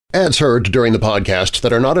Ads heard during the podcast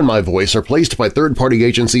that are not in my voice are placed by third-party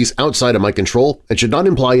agencies outside of my control and should not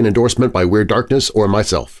imply an endorsement by Weird Darkness or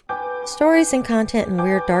myself. Stories and content in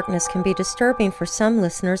Weird Darkness can be disturbing for some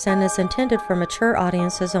listeners and is intended for mature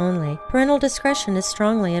audiences only. Parental discretion is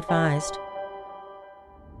strongly advised.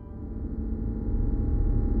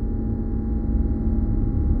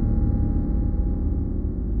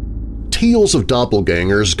 Tales of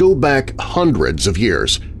doppelgangers go back hundreds of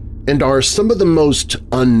years and are some of the most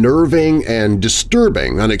unnerving and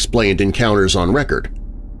disturbing unexplained encounters on record.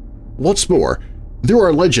 What's more, there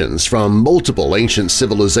are legends from multiple ancient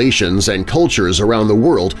civilizations and cultures around the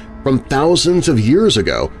world from thousands of years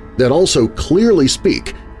ago that also clearly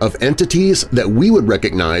speak of entities that we would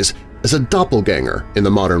recognize as a doppelganger in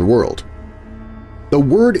the modern world. The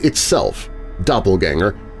word itself,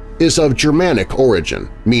 doppelganger, is of Germanic origin,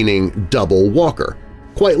 meaning double walker,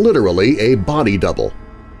 quite literally a body double.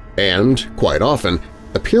 And, quite often,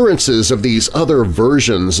 appearances of these other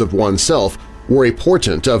versions of oneself were a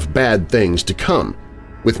portent of bad things to come,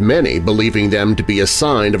 with many believing them to be a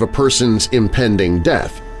sign of a person's impending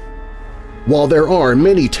death. While there are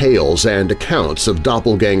many tales and accounts of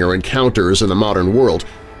doppelganger encounters in the modern world,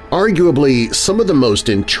 arguably some of the most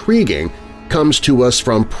intriguing comes to us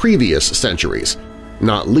from previous centuries,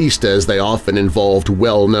 not least as they often involved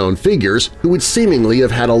well-known figures who would seemingly have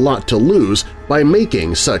had a lot to lose by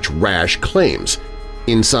making such rash claims,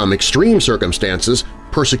 in some extreme circumstances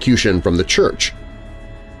persecution from the church.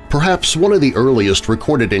 Perhaps one of the earliest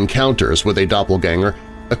recorded encounters with a doppelganger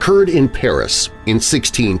occurred in Paris in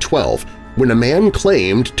 1612 when a man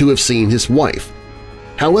claimed to have seen his wife.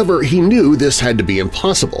 However, he knew this had to be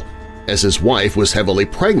impossible, as his wife was heavily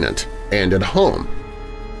pregnant and at home.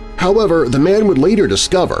 However, the man would later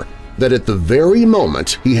discover that at the very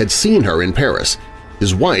moment he had seen her in Paris,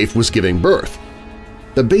 his wife was giving birth.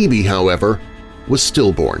 The baby, however, was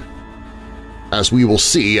stillborn. As we will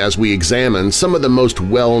see as we examine some of the most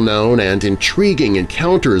well-known and intriguing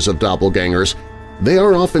encounters of doppelgangers, they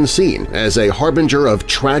are often seen as a harbinger of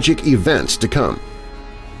tragic events to come.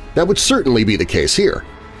 That would certainly be the case here.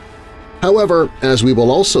 However, as we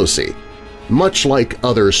will also see, much like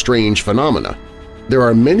other strange phenomena, there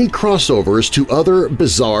are many crossovers to other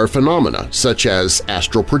bizarre phenomena such as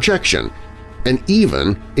astral projection and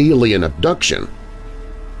even alien abduction.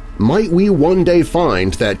 Might we one day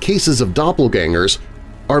find that cases of doppelgangers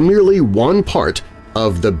are merely one part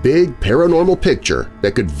of the big paranormal picture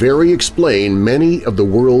that could very explain many of the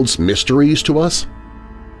world's mysteries to us?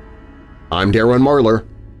 I'm Darren Marlar,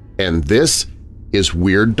 and this is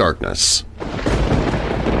Weird Darkness.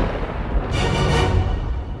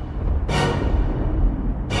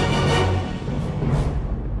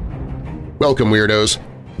 Welcome, Weirdos!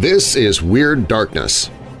 This is Weird Darkness.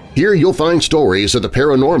 Here you'll find stories of the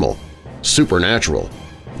paranormal, supernatural,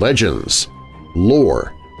 legends,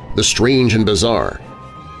 lore, the strange and bizarre,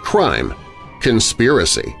 crime,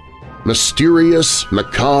 conspiracy, mysterious,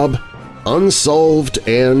 macabre, unsolved,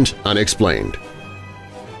 and unexplained.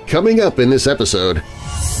 Coming up in this episode,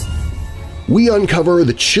 we uncover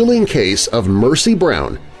the chilling case of Mercy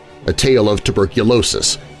Brown, a tale of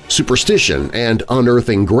tuberculosis, superstition, and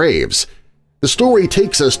unearthing graves. The story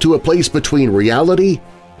takes us to a place between reality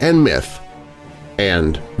and myth,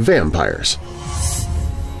 and vampires.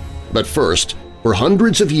 But first, for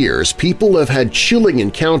hundreds of years, people have had chilling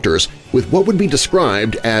encounters with what would be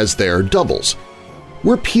described as their doubles.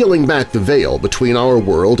 We're peeling back the veil between our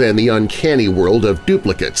world and the uncanny world of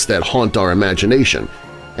duplicates that haunt our imagination,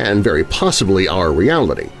 and very possibly our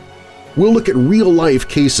reality. We'll look at real-life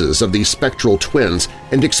cases of these spectral twins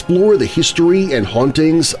and explore the history and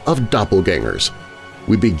hauntings of doppelgangers.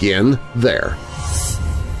 We begin there.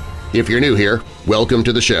 If you're new here, welcome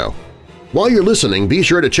to the show. While you're listening, be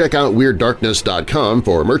sure to check out WeirdDarkness.com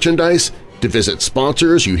for merchandise, to visit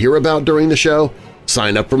sponsors you hear about during the show,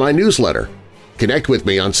 sign up for my newsletter, connect with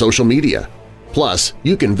me on social media. Plus,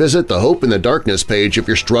 you can visit the Hope in the Darkness page if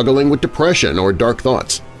you're struggling with depression or dark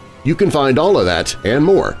thoughts. You can find all of that and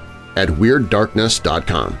more at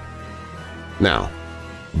WeirdDarkness.com. Now,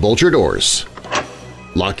 bolt your doors,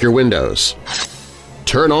 lock your windows,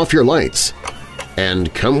 turn off your lights,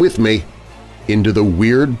 and come with me into the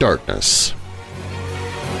Weird Darkness.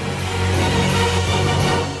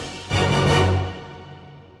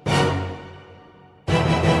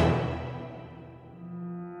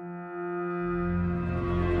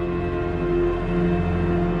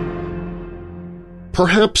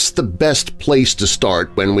 Perhaps the best place to start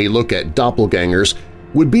when we look at doppelgangers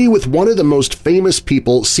would be with one of the most famous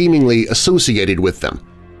people seemingly associated with them,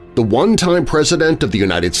 the one-time President of the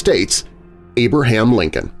United States, Abraham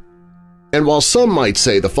Lincoln. And while some might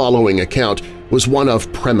say the following account was one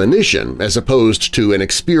of premonition as opposed to an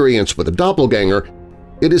experience with a doppelganger,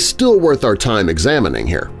 it is still worth our time examining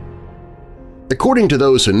here. According to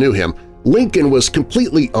those who knew him, Lincoln was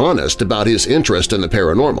completely honest about his interest in the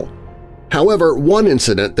paranormal. However, one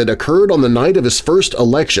incident that occurred on the night of his first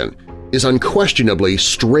election is unquestionably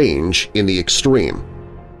strange in the extreme.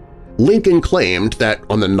 Lincoln claimed that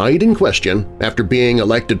on the night in question, after being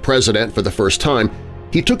elected president for the first time,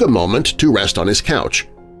 he took a moment to rest on his couch.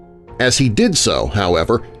 As he did so,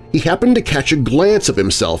 however, he happened to catch a glance of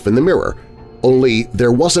himself in the mirror, only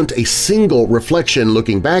there wasn't a single reflection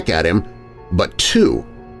looking back at him, but two.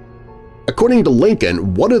 According to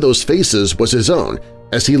Lincoln, one of those faces was his own,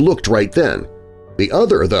 as he looked right then. The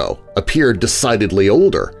other, though, appeared decidedly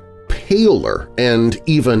older, paler, and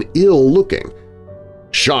even ill-looking.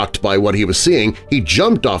 Shocked by what he was seeing, he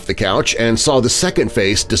jumped off the couch and saw the second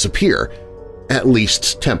face disappear, at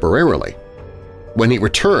least temporarily. When he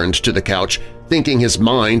returned to the couch, thinking his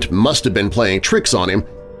mind must have been playing tricks on him,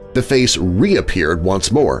 the face reappeared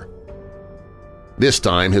once more. This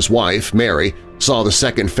time his wife, Mary, saw the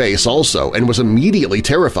second face also and was immediately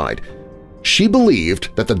terrified. She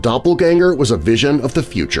believed that the doppelganger was a vision of the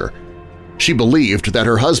future. She believed that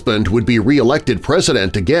her husband would be re-elected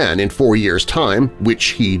president again in 4 years' time, which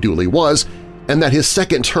he duly was, and that his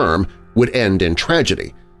second term would end in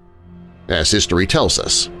tragedy. As history tells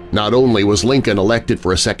us, not only was Lincoln elected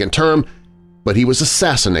for a second term, but he was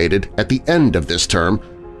assassinated at the end of this term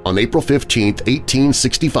on April 15,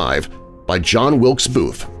 1865, by John Wilkes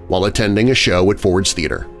Booth while attending a show at Ford's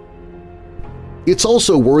Theater. It's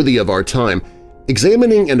also worthy of our time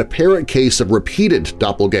examining an apparent case of repeated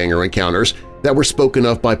doppelganger encounters that were spoken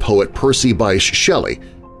of by poet Percy Bysshe Shelley,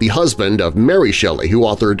 the husband of Mary Shelley who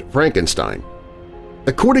authored Frankenstein.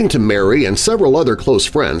 According to Mary and several other close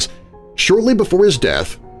friends, shortly before his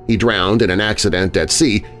death — he drowned in an accident at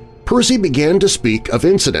sea — Percy began to speak of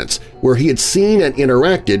incidents where he had seen and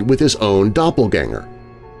interacted with his own doppelganger.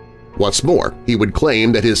 What's more, he would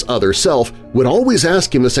claim that his other self would always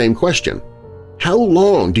ask him the same question: "How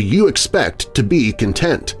long do you expect to be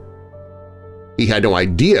content?" He had no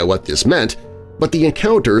idea what this meant, but the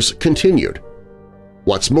encounters continued.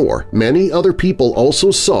 What's more, many other people also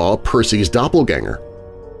saw Percy's doppelganger.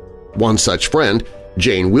 One such friend,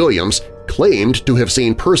 Jane Williams, claimed to have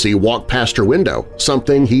seen Percy walk past her window,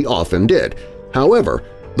 something he often did. However,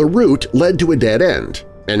 the route led to a dead end,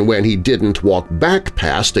 and when he didn't walk back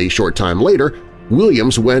past a short time later,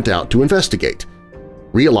 Williams went out to investigate.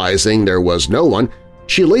 Realizing there was no one,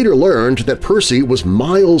 she later learned that Percy was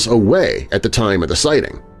miles away at the time of the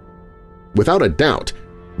sighting. Without a doubt,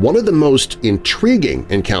 one of the most intriguing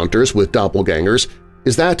encounters with doppelgangers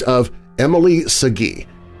is that of Emilie Seguy,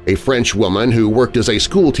 a French woman who worked as a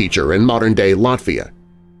schoolteacher in modern-day Latvia.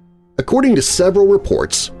 According to several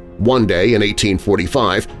reports, one day in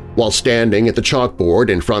 1845, while standing at the chalkboard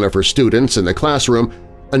in front of her students in the classroom,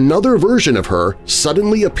 another version of her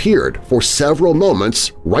suddenly appeared for several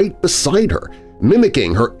moments right beside her,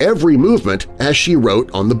 mimicking her every movement as she wrote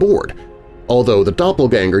on the board, although the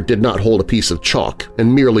doppelganger did not hold a piece of chalk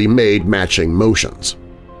and merely made matching motions.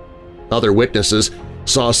 Other witnesses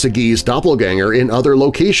saw Seguy's doppelganger in other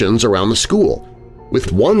locations around the school,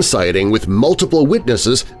 with one sighting with multiple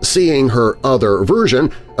witnesses seeing her other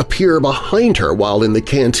version appear behind her while in the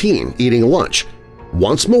canteen eating lunch,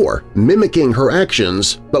 once more mimicking her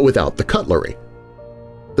actions but without the cutlery.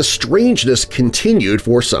 The strangeness continued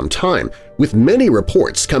for some time, with many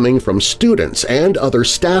reports coming from students and other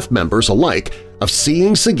staff members alike of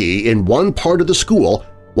seeing Seguy in one part of the school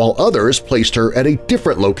while others placed her at a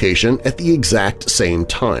different location at the exact same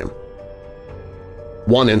time.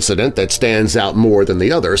 One incident that stands out more than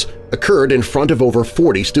the others occurred in front of over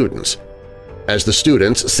 40 students. As the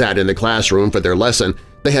students sat in the classroom for their lesson,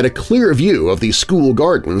 they had a clear view of the school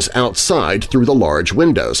gardens outside through the large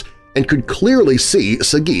windows and could clearly see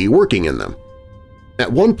Seguy working in them.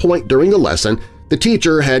 At one point during the lesson, the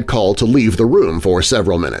teacher had called to leave the room for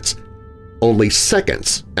several minutes. Only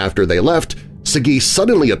seconds after they left, Seguy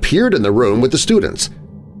suddenly appeared in the room with the students.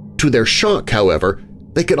 To their shock, however,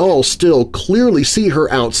 they could all still clearly see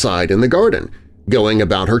her outside in the garden, going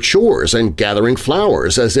about her chores and gathering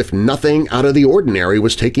flowers as if nothing out of the ordinary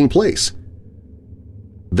was taking place.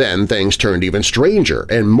 Then things turned even stranger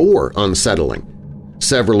and more unsettling.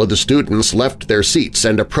 Several of the students left their seats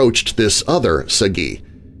and approached this other Seguy.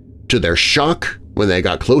 To their shock, when they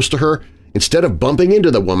got close to her, instead of bumping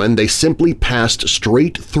into the woman, they simply passed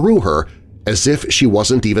straight through her as if she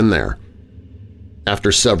wasn't even there.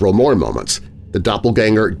 After several more moments, the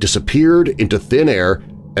doppelganger disappeared into thin air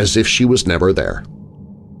as if she was never there.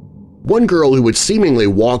 One girl who had seemingly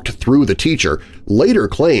walked through the teacher later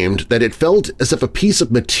claimed that it felt as if a piece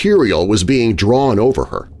of material was being drawn over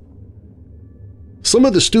her. Some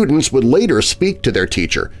of the students would later speak to their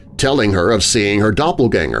teacher, telling her of seeing her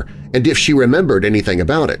doppelganger and if she remembered anything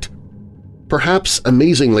about it. Perhaps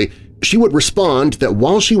amazingly, she would respond that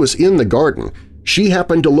while she was in the garden, she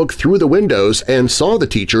happened to look through the windows and saw the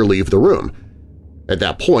teacher leave the room. At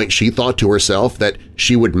that point, she thought to herself that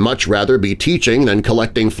she would much rather be teaching than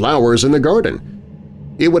collecting flowers in the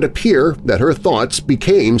garden. It would appear that her thoughts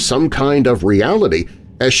became some kind of reality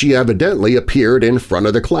as she evidently appeared in front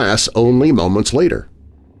of the class only moments later.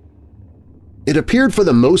 It appeared for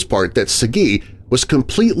the most part that Sagi was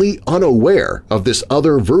completely unaware of this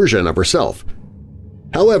other version of herself.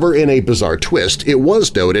 However, in a bizarre twist, it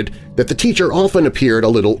was noted that the teacher often appeared a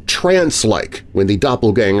little trance-like when the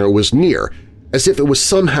doppelganger was near, as if it was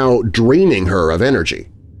somehow draining her of energy.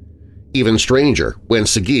 Even stranger, when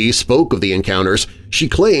Sagi spoke of the encounters, she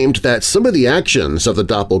claimed that some of the actions of the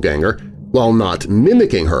doppelganger, while not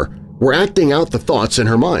mimicking her, were acting out the thoughts in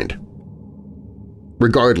her mind.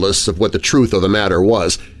 Regardless of what the truth of the matter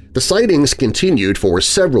was, the sightings continued for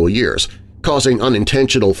several years, causing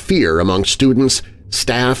unintentional fear among students,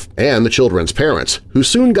 staff, and the children's parents, who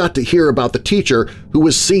soon got to hear about the teacher who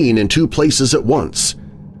was seen in two places at once.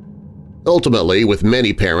 Ultimately, with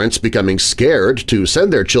many parents becoming scared to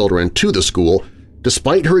send their children to the school,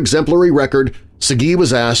 despite her exemplary record, Sagi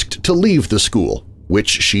was asked to leave the school, which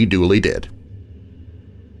she duly did.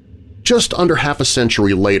 Just under half a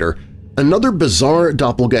century later, another bizarre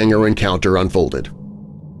doppelganger encounter unfolded.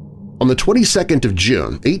 On the 22nd of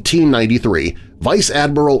June, 1893, Vice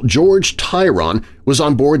Admiral George Tyrone was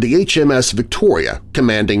on board the HMS Victoria,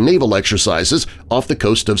 commanding naval exercises off the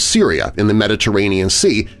coast of Syria in the Mediterranean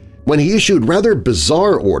Sea, when he issued rather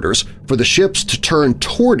bizarre orders for the ships to turn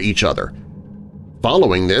toward each other.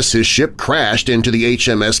 Following this, his ship crashed into the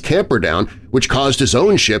HMS Camperdown, which caused his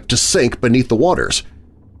own ship to sink beneath the waters.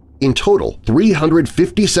 In total,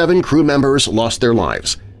 357 crew members lost their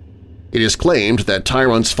lives. It is claimed that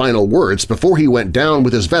Tyrone's final words before he went down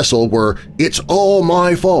with his vessel were, "It's all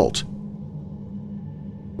my fault."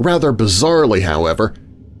 Rather bizarrely, however,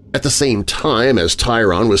 at the same time as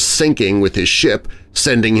Tyrone was sinking with his ship,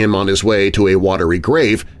 sending him on his way to a watery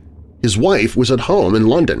grave, his wife was at home in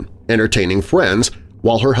London, entertaining friends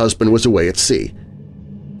while her husband was away at sea.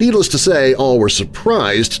 Needless to say, all were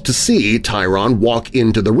surprised to see Tyrone walk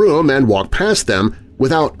into the room and walk past them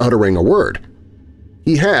without uttering a word.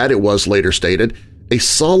 He had, it was later stated, a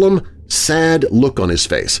solemn, sad look on his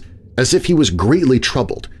face, as if he was greatly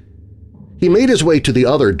troubled. He made his way to the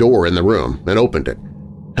other door in the room and opened it.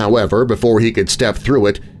 However, before he could step through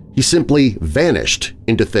it, he simply vanished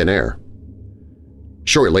into thin air.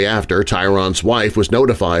 Shortly after, Tyrone's wife was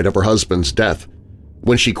notified of her husband's death.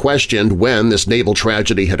 When she questioned when this naval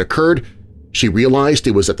tragedy had occurred, she realized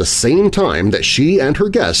it was at the same time that she and her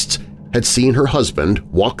guests had seen her husband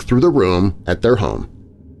walk through the room at their home.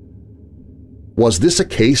 Was this a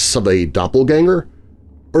case of a doppelganger?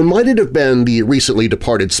 Or might it have been the recently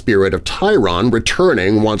departed spirit of Tyrone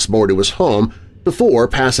returning once more to his home before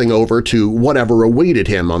passing over to whatever awaited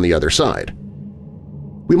him on the other side?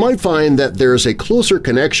 We might find that there's a closer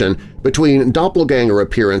connection between doppelganger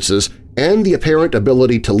appearances and the apparent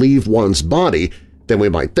ability to leave one's body than we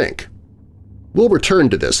might think. We'll return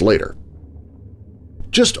to this later.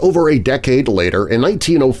 Just over a decade later, in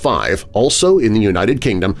 1905, also in the United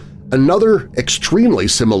Kingdom, another extremely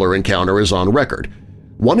similar encounter is on record,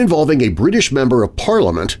 one involving a British member of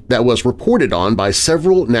Parliament that was reported on by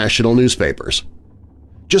several national newspapers.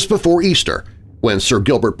 Just before Easter, when Sir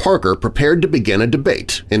Gilbert Parker prepared to begin a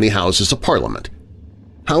debate in the Houses of Parliament.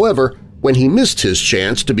 However, when he missed his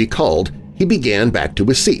chance to be called, he began back to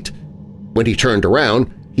his seat. When he turned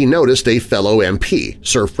around, he noticed a fellow MP,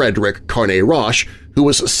 Sir Frederick Carney-Roche, who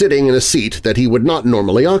was sitting in a seat that he would not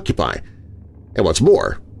normally occupy. And what's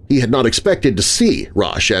more, he had not expected to see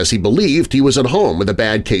Roche, as he believed he was at home with a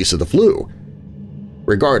bad case of the flu.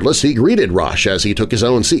 Regardless, he greeted Roche as he took his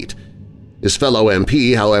own seat. His fellow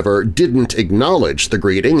MP, however, didn't acknowledge the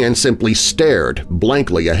greeting and simply stared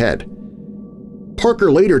blankly ahead.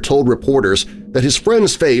 Parker later told reporters that his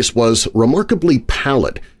friend's face was remarkably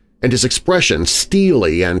pallid and his expression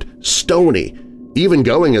steely and stony, even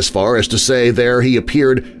going as far as to say there he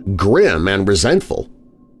appeared grim and resentful.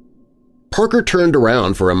 Parker turned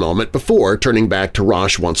around for a moment before turning back to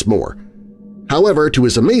Roche once more. However, to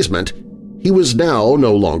his amazement, he was now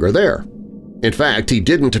no longer there. In fact, he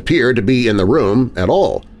didn't appear to be in the room at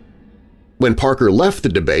all. When Parker left the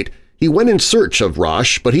debate, he went in search of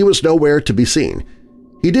Roche, but he was nowhere to be seen.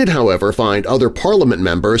 He did, however, find other Parliament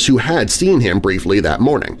members who had seen him briefly that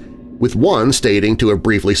morning. with one stating to have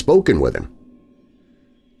briefly spoken with him.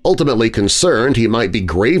 Ultimately concerned he might be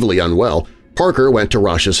gravely unwell, Parker went to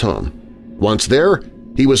Rush's home. Once there,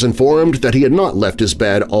 he was informed that he had not left his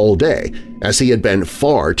bed all day, as he had been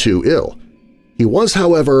far too ill. He was,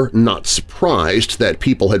 however, not surprised that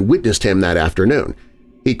people had witnessed him that afternoon.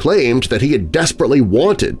 He claimed that he had desperately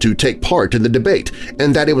wanted to take part in the debate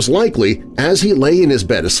and that it was likely, as he lay in his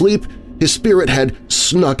bed asleep, his spirit had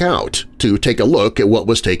snuck out to take a look at what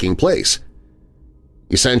was taking place.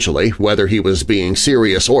 Essentially, whether he was being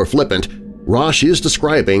serious or flippant, Rush is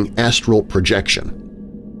describing astral projection.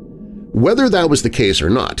 Whether that was the case or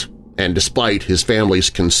not, and despite his family's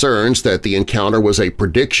concerns that the encounter was a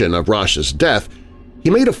prediction of Rush's death, he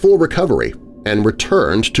made a full recovery and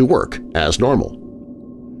returned to work as normal.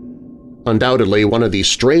 Undoubtedly, one of the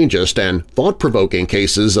strangest and thought-provoking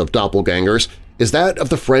cases of doppelgangers is that of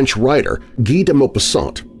the French writer Guy de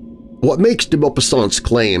Maupassant. What makes de Maupassant's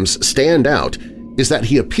claims stand out is that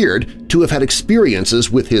he appeared to have had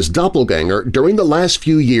experiences with his doppelganger during the last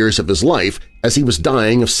few years of his life as he was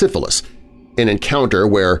dying of syphilis, an encounter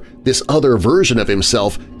where this other version of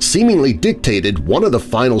himself seemingly dictated one of the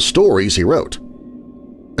final stories he wrote.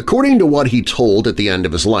 According to what he told at the end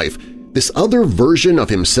of his life, this other version of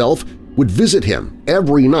himself would visit him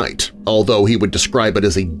every night, although he would describe it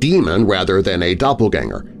as a demon rather than a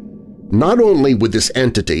doppelganger. Not only would this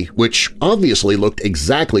entity, which obviously looked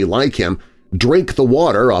exactly like him, drink the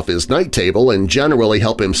water off his night table and generally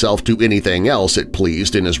help himself to anything else it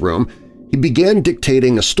pleased in his room, he began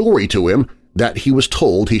dictating a story to him that he was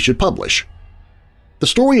told he should publish. The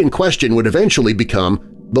story in question would eventually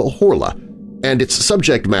become the Horla, and its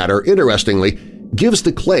subject matter, interestingly, gives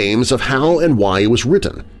the claims of how and why it was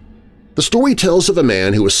written. The story tells of a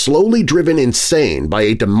man who is slowly driven insane by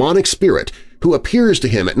a demonic spirit who appears to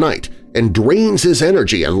him at night and drains his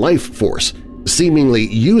energy and life force, seemingly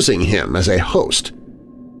using him as a host.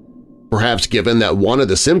 Perhaps given that one of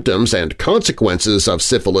the symptoms and consequences of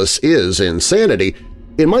syphilis is insanity,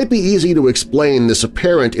 it might be easy to explain this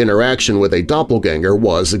apparent interaction with a doppelganger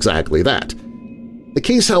was exactly that. The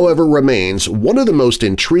case, however, remains one of the most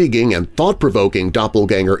intriguing and thought-provoking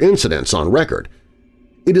doppelganger incidents on record.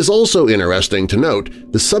 It is also interesting to note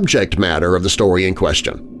the subject matter of the story in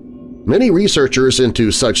question. Many researchers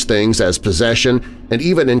into such things as possession and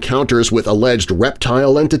even encounters with alleged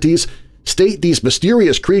reptile entities state these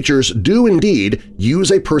mysterious creatures do indeed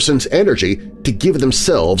use a person's energy to give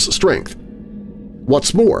themselves strength.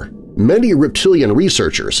 What's more, many reptilian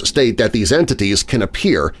researchers state that these entities can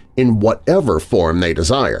appear in whatever form they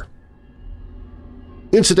desire.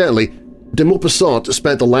 Incidentally, de Maupassant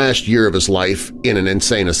spent the last year of his life in an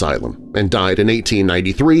insane asylum and died in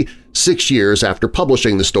 1893, 6 years after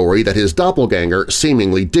publishing the story that his doppelganger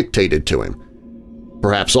seemingly dictated to him.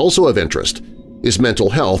 Perhaps also of interest, his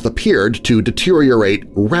mental health appeared to deteriorate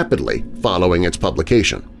rapidly following its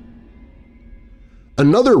publication.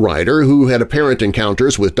 Another writer who had apparent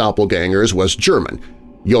encounters with doppelgangers was German,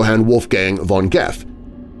 Johann Wolfgang von Goethe.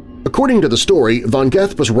 According to the story, von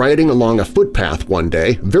Goethe was riding along a footpath one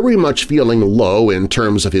day, very much feeling low in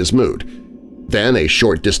terms of his mood. Then, a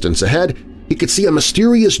short distance ahead, he could see a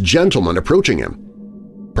mysterious gentleman approaching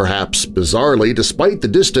him. Perhaps bizarrely, despite the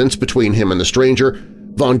distance between him and the stranger,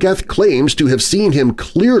 von Goethe claims to have seen him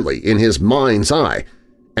clearly in his mind's eye,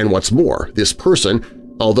 and what's more, this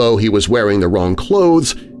person, although he was wearing the wrong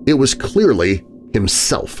clothes, it was clearly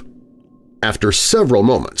himself. After several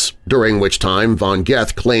moments, during which time von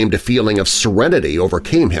Goethe claimed a feeling of serenity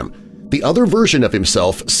overcame him, the other version of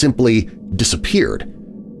himself simply disappeared.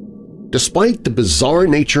 Despite the bizarre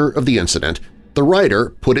nature of the incident, the writer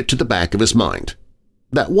put it to the back of his mind.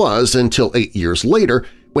 That was until 8 years later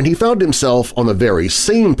when he found himself on the very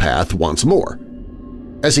same path once more.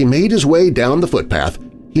 As he made his way down the footpath,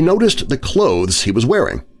 he noticed the clothes he was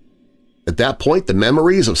wearing. At that point, the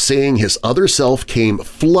memories of seeing his other self came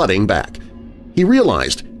flooding back. He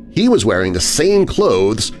realized he was wearing the same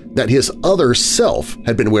clothes that his other self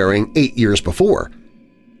had been wearing 8 years before.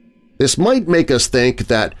 This might make us think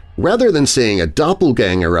that rather than seeing a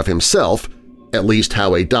doppelganger of himself, at least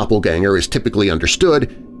how a doppelganger is typically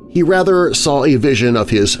understood, he rather saw a vision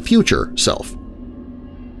of his future self.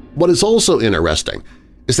 What is also interesting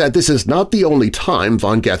is that this is not the only time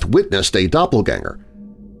von Goethe witnessed a doppelganger.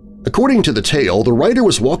 According to the tale, the writer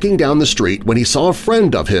was walking down the street when he saw a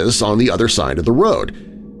friend of his on the other side of the road.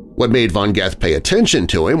 What made von Goethe pay attention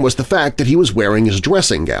to him was the fact that he was wearing his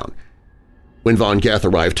dressing gown. When von Goethe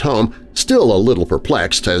arrived home, still a little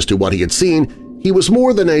perplexed as to what he had seen, he was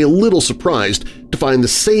more than a little surprised to find the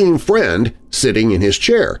same friend sitting in his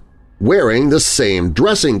chair, wearing the same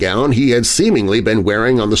dressing gown he had seemingly been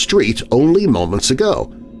wearing on the street only moments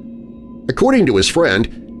ago. According to his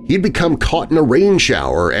friend, he'd become caught in a rain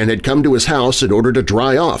shower and had come to his house in order to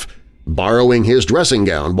dry off, borrowing his dressing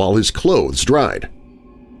gown while his clothes dried.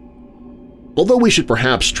 Although we should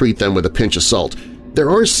perhaps treat them with a pinch of salt, there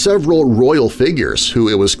are several royal figures who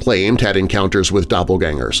it was claimed had encounters with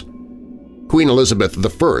doppelgangers. Queen Elizabeth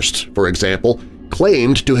I, for example,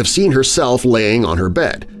 claimed to have seen herself laying on her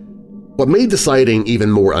bed. What made the sighting even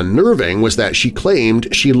more unnerving was that she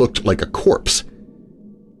claimed she looked like a corpse.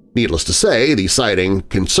 Needless to say, the sighting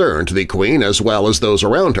concerned the Queen as well as those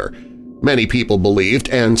around her. Many people believed,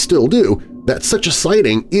 and still do, that such a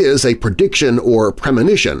sighting is a prediction or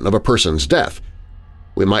premonition of a person's death.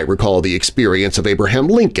 We might recall the experience of Abraham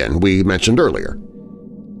Lincoln we mentioned earlier.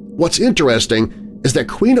 What's interesting is that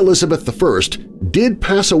Queen Elizabeth I did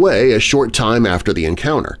pass away a short time after the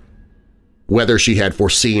encounter. Whether she had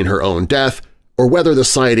foreseen her own death or whether the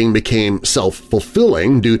sighting became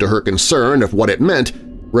self-fulfilling due to her concern of what it meant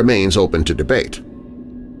remains open to debate.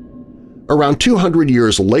 Around 200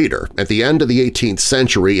 years later, at the end of the 18th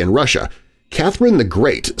century in Russia, Catherine the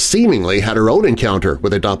Great seemingly had her own encounter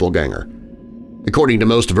with a doppelganger. According to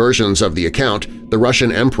most versions of the account, the Russian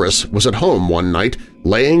empress was at home one night,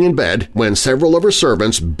 laying in bed, when several of her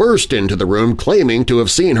servants burst into the room claiming to have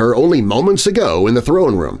seen her only moments ago in the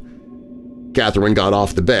throne room. Catherine got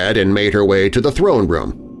off the bed and made her way to the throne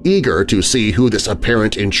room, eager to see who this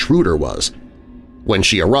apparent intruder was. When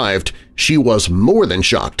she arrived, she was more than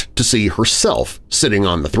shocked to see herself sitting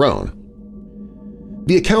on the throne.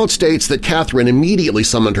 The account states that Catherine immediately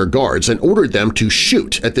summoned her guards and ordered them to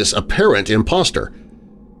shoot at this apparent impostor.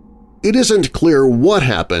 It isn't clear what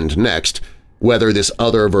happened next, whether this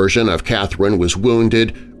other version of Catherine was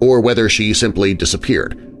wounded or whether she simply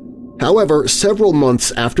disappeared. However, several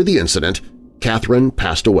months after the incident, Catherine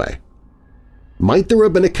passed away. Might there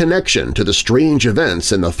have been a connection to the strange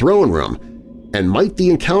events in the throne room, and might the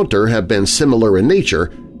encounter have been similar in nature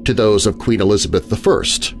to those of Queen Elizabeth I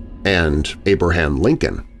and Abraham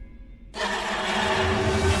Lincoln?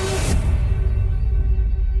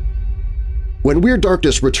 When Weird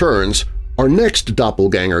Darkness returns, our next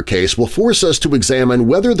doppelganger case will force us to examine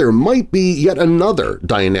whether there might be yet another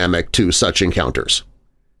dynamic to such encounters.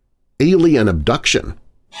 Alien abduction.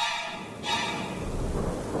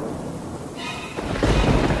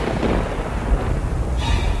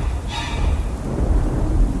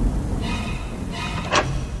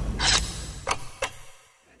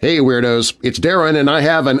 Hey Weirdos, it's Darren and I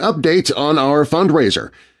have an update on our fundraiser.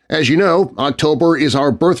 As you know, October is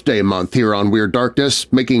our birthday month here on Weird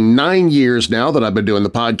Darkness, making 9 years now that I've been doing the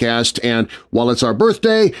podcast, and while it's our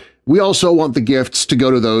birthday, we also want the gifts to go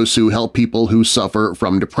to those who help people who suffer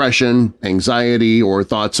from depression, anxiety, or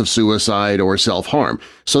thoughts of suicide or self-harm.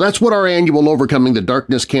 So that's what our annual Overcoming the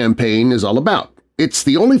Darkness campaign is all about. It's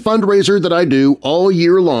the only fundraiser that I do all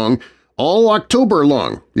year long, all October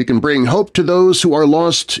long. You can bring hope to those who are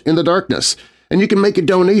lost in the darkness, and you can make a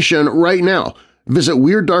donation right now. Visit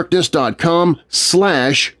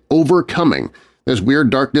WeirdDarkness.com/overcoming. That's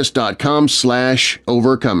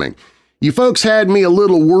WeirdDarkness.com/overcoming. You folks had me a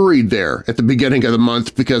little worried there at the beginning of the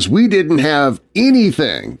month because we didn't have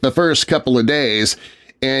anything the first couple of days,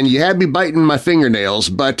 and you had me biting my fingernails,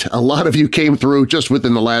 but a lot of you came through just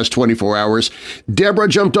within the last 24 hours. Deborah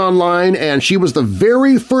jumped online, and she was the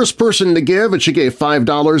very first person to give, and she gave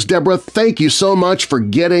 $5. Deborah, thank you so much for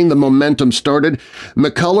getting the momentum started.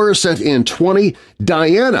 McCuller sent in $20,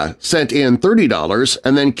 Diana sent in $30,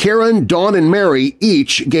 and then Karen, Dawn, and Mary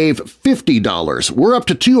each gave $50. We're up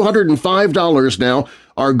to $205 now.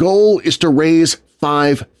 Our goal is to raise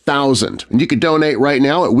 $5,000, and you can donate right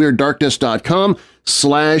now at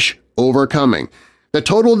WeirdDarkness.com/overcoming. The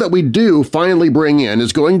total that we do finally bring in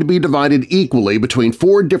is going to be divided equally between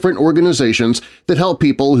 4 different organizations that help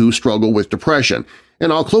people who struggle with depression,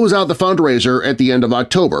 and I'll close out the fundraiser at the end of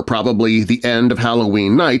October, probably the end of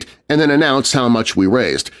Halloween night, and then announce how much we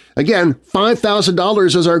raised. Again,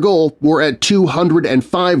 $5,000 is our goal. We're at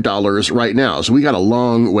 $205 right now, so we got a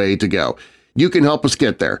long way to go. You can help us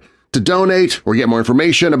get there. To donate or get more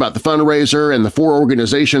information about the fundraiser and the 4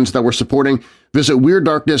 organizations that we're supporting, visit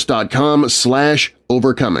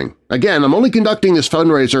WeirdDarkness.com/overcoming. Again, I'm only conducting this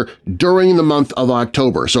fundraiser during the month of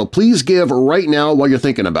October, so please give right now while you're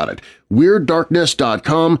thinking about it.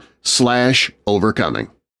 WeirdDarkness.com/overcoming.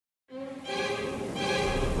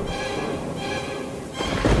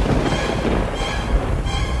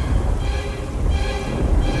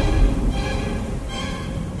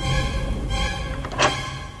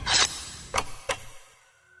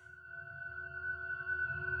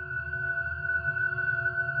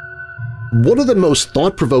 One of the most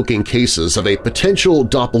thought-provoking cases of a potential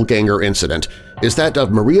doppelganger incident is that of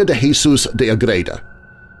Maria de Jesus de Agreda.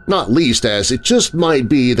 not least as it just might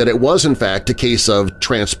be that it was in fact a case of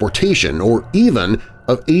transportation or even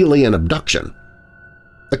of alien abduction.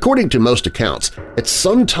 According to most accounts, at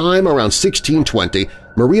some time around 1620,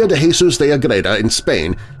 Maria de Jesus de Agreda in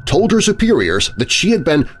Spain told her superiors that she had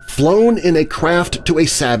been flown in a craft to a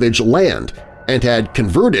savage land and had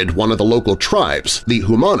converted one of the local tribes, the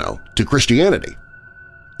Humano, to Christianity.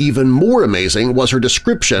 Even more amazing was her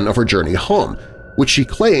description of her journey home, which she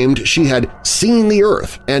claimed she had seen the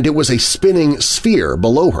Earth and it was a spinning sphere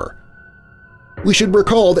below her. We should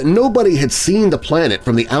recall that nobody had seen the planet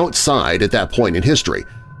from the outside at that point in history,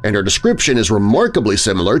 and her description is remarkably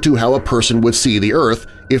similar to how a person would see the Earth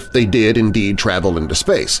if they did indeed travel into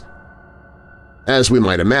space. As we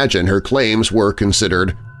might imagine, her claims were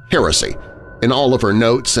considered heresy, and all of her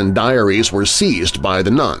notes and diaries were seized by the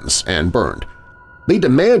nuns and burned. They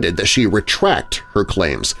demanded that she retract her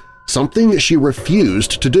claims, something she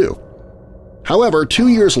refused to do. However, 2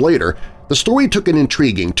 years later, the story took an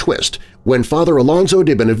intriguing twist when Father Alonso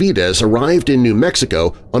de Benavides arrived in New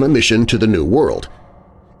Mexico on a mission to the New World.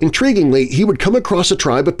 Intriguingly, he would come across a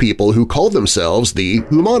tribe of people who called themselves the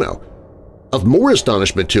Humano. Of more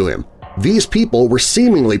astonishment to him, these people were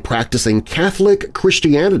seemingly practicing Catholic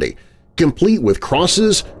Christianity, complete with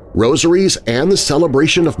crosses, rosaries, and the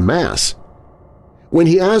celebration of Mass. When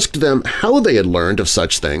he asked them how they had learned of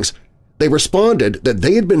such things, they responded that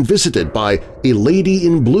they had been visited by a lady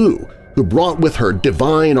in blue who brought with her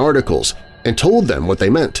divine articles and told them what they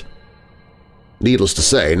meant. Needless to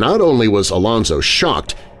say, not only was Alonso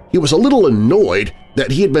shocked, he was a little annoyed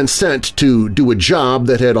that he had been sent to do a job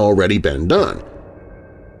that had already been done.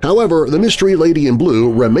 However, the mystery lady in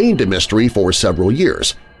blue remained a mystery for several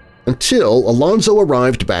years, until Alonso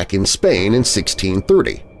arrived back in Spain in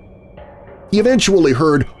 1630. He eventually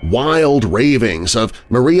heard wild ravings of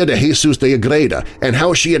Maria de Jesus de Agreda and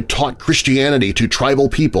how she had taught Christianity to tribal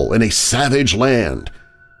people in a savage land.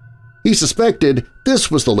 He suspected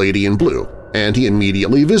this was the lady in blue, and he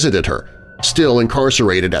immediately visited her, still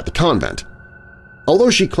incarcerated at the convent. Although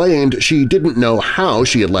she claimed she didn't know how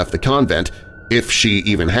she had left the convent, if she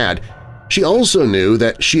even had, she also knew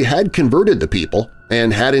that she had converted the people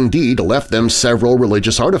and had indeed left them several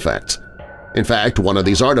religious artifacts. In fact, one of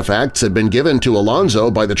these artifacts had been given to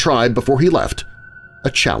Alonso by the tribe before he left –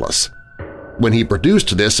 a chalice. When he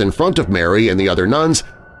produced this in front of Mary and the other nuns,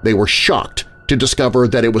 they were shocked to discover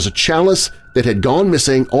that it was a chalice that had gone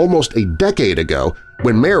missing almost a decade ago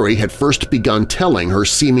when Mary had first begun telling her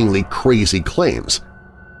seemingly crazy claims.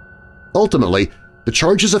 Ultimately, the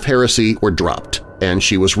charges of heresy were dropped and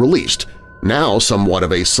she was released, now somewhat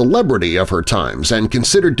of a celebrity of her times and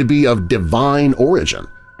considered to be of divine origin.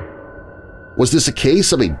 Was this a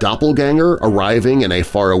case of a doppelganger arriving in a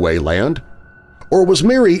faraway land? Or was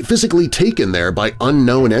Mary physically taken there by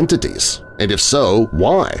unknown entities? And if so,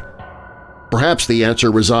 why? Perhaps the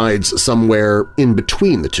answer resides somewhere in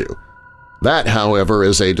between the two. That, however,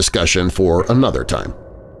 is a discussion for another time.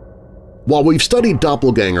 While we've studied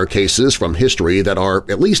doppelganger cases from history that are,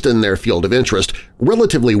 at least in their field of interest,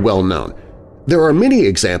 relatively well known, there are many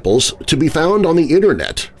examples to be found on the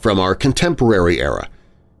Internet from our contemporary era.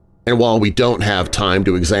 And while we don't have time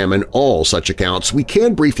to examine all such accounts, we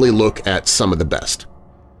can briefly look at some of the best.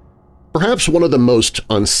 Perhaps one of the most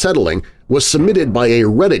unsettling was submitted by a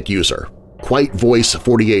Reddit user,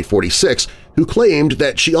 QuiteVoice4846, who claimed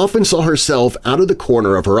that she often saw herself out of the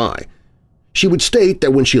corner of her eye. She would state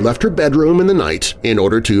that when she left her bedroom in the night in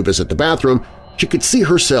order to visit the bathroom, she could see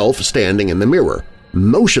herself standing in the mirror,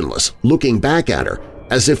 motionless, looking back at her,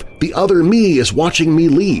 as if the other me is watching me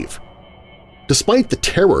leave. Despite the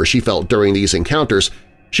terror she felt during these encounters,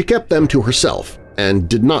 she kept them to herself and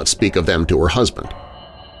did not speak of them to her husband.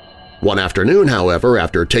 One afternoon, however,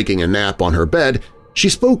 after taking a nap on her bed, she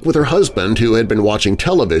spoke with her husband who had been watching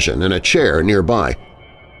television in a chair nearby.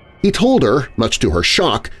 He told her, much to her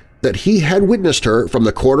shock, that he had witnessed her from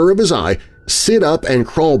the corner of his eye sit up and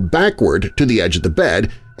crawl backward to the edge of the bed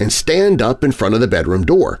and stand up in front of the bedroom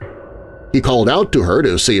door. He called out to her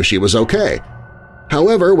to see if she was okay.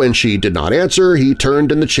 However, when she did not answer, he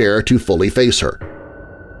turned in the chair to fully face her.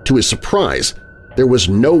 To his surprise, there was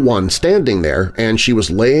no one standing there and she was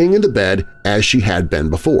laying in the bed as she had been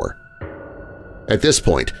before. At this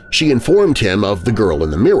point, she informed him of the girl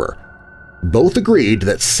in the mirror. Both agreed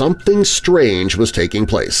that something strange was taking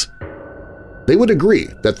place. They would agree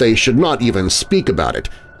that they should not even speak about it,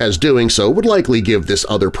 as doing so would likely give this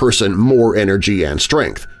other person more energy and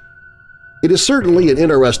strength. It is certainly an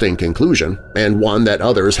interesting conclusion, and one that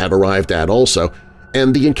others have arrived at also,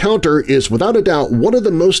 and the encounter is without a doubt one of the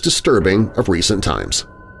most disturbing of recent times.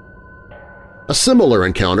 A similar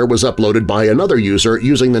encounter was uploaded by another user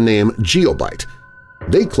using the name Geobite.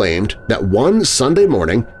 They claimed that one Sunday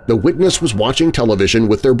morning the witness was watching television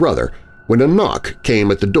with their brother when a knock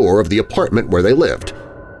came at the door of the apartment where they lived.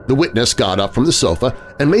 The witness got up from the sofa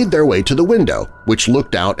and made their way to the window, which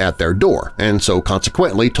looked out at their door, and so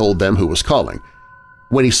consequently told them who was calling.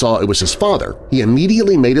 When he saw it was his father, he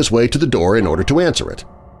immediately made his way to the door in order to answer it.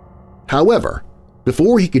 However,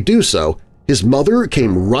 before he could do so, his mother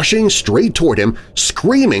came rushing straight toward him,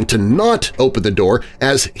 screaming to not open the door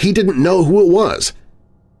as he didn't know who it was.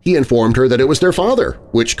 He informed her that it was their father,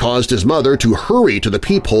 which caused his mother to hurry to the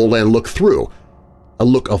peephole and look through, a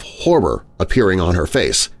look of horror appearing on her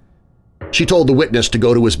face. She told the witness to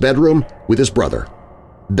go to his bedroom with his brother.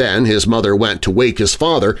 Then his mother went to wake his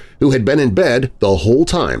father, who had been in bed the whole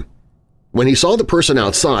time. When he saw the person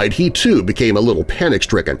outside, he too became a little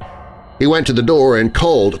panic-stricken. He went to the door and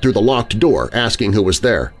called through the locked door, asking who was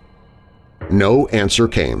there. No answer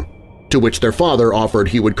came, to which their father offered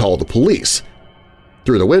he would call the police.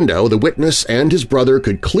 Through the window, the witness and his brother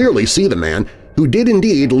could clearly see the man, who did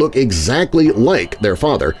indeed look exactly like their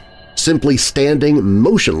father, simply standing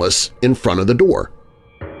motionless in front of the door.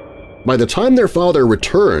 By the time their father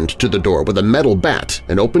returned to the door with a metal bat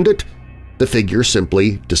and opened it, the figure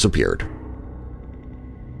simply disappeared.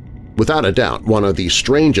 Without a doubt, one of the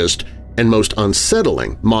strangest and most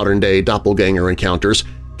unsettling modern-day doppelganger encounters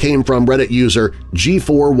came from Reddit user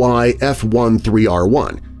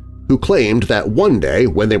G4YF13R1, who claimed that one day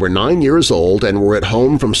when they were 9 years old and were at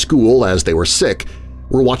home from school as they were sick,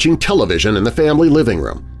 were watching television in the family living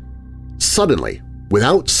room. Suddenly,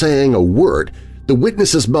 without saying a word, the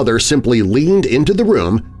witness's mother simply leaned into the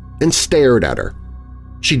room and stared at her.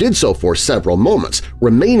 She did so for several moments,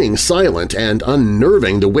 remaining silent and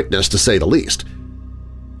unnerving the witness to say the least.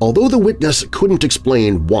 Although the witness couldn't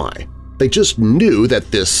explain why, they just knew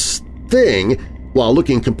that this thing, while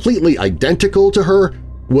looking completely identical to her,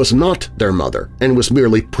 was not their mother and was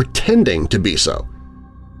merely pretending to be so.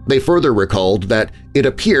 They further recalled that it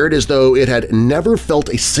appeared as though it had never felt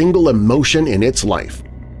a single emotion in its life.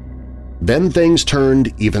 Then things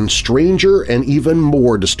turned even stranger and even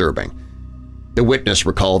more disturbing. The witness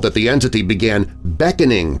recalled that the entity began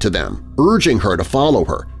beckoning to them, urging her to follow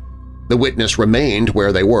her. The witness remained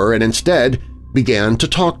where they were and instead began to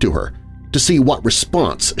talk to her, to see what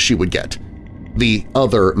response she would get. The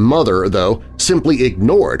other mother, though, simply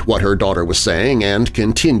ignored what her daughter was saying and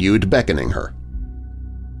continued beckoning her.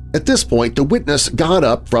 At this point, the witness got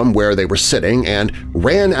up from where they were sitting and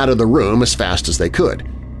ran out of the room as fast as they could.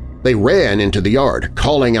 They ran into the yard,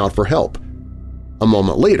 calling out for help. A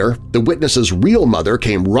moment later, the witness's real mother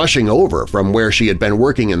came rushing over from where she had been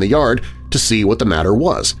working in the yard to see what the matter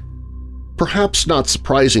was. Perhaps not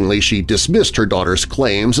surprisingly, she dismissed her daughter's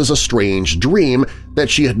claims as a strange dream that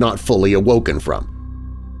she had not fully awoken from.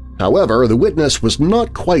 However, the witness was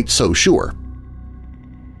not quite so sure.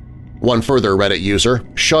 One further Reddit user,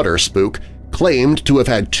 Shutterspook, claimed to have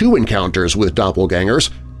had 2 encounters with doppelgangers,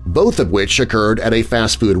 both of which occurred at a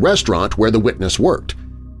fast food restaurant where the witness worked.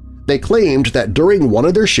 They claimed that during one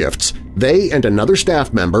of their shifts, they and another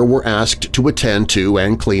staff member were asked to attend to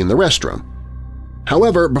and clean the restroom.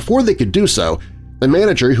 However, before they could do so, the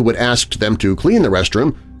manager who had asked them to clean the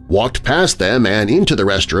restroom walked past them and into the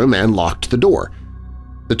restroom and locked the door.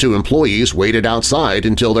 The 2 employees waited outside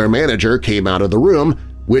until their manager came out of the room,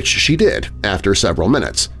 which she did after several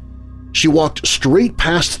minutes. She walked straight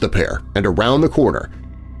past the pair and around the corner.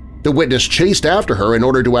 The witness chased after her in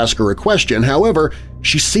order to ask her a question, however,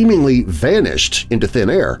 she seemingly vanished into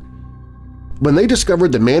thin air. When they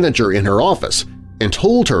discovered the manager in her office and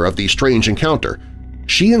told her of the strange encounter,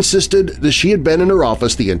 she insisted that she had been in her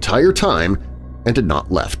office the entire time and had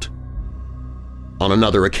not left. On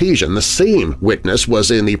another occasion, the same witness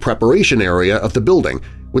was in the preparation area of the building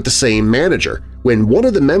with the same manager when one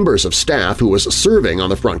of the members of staff who was serving on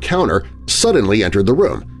the front counter suddenly entered the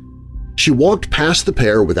room. She walked past the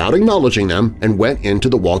pair without acknowledging them and went into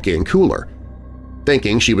the walk-in cooler.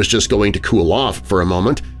 Thinking she was just going to cool off for a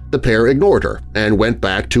moment, the pair ignored her and went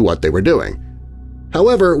back to what they were doing.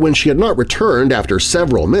 However, when she had not returned after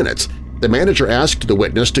several minutes, the manager asked the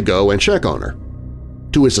witness to go and check on her.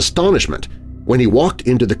 To his astonishment, when he walked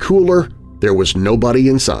into the cooler, there was nobody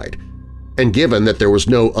inside, and given that there was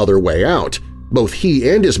no other way out, both he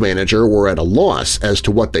and his manager were at a loss as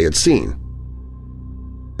to what they had seen.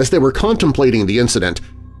 As they were contemplating the incident,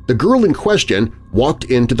 the girl in question walked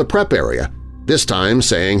into the prep area, this time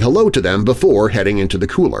saying hello to them before heading into the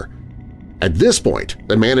cooler. At this point,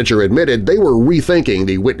 the manager admitted they were rethinking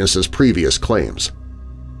the witness's previous claims.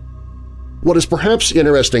 What is perhaps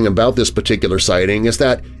interesting about this particular sighting is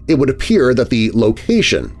that it would appear that the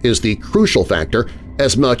location is the crucial factor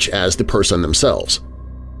as much as the person themselves.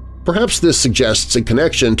 Perhaps this suggests a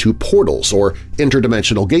connection to portals or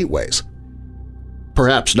interdimensional gateways.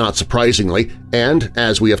 Perhaps not surprisingly, and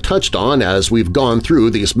as we have touched on as we've gone through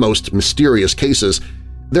these most mysterious cases,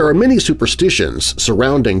 there are many superstitions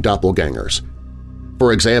surrounding doppelgangers.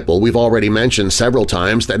 For example, we've already mentioned several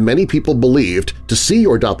times that many people believed to see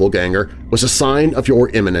your doppelganger was a sign of your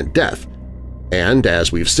imminent death. And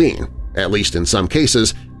as we've seen, at least in some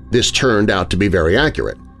cases, this turned out to be very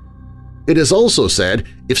accurate. It is also said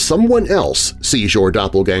if someone else sees your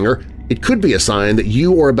doppelganger, it could be a sign that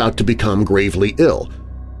you are about to become gravely ill,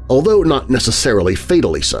 although not necessarily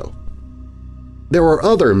fatally so. There are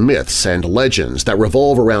other myths and legends that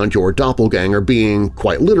revolve around your doppelganger being,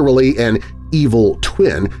 quite literally, an evil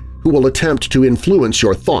twin who will attempt to influence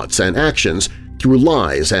your thoughts and actions through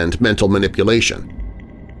lies and mental manipulation.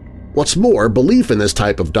 What's more, belief in this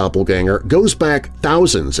type of doppelganger goes back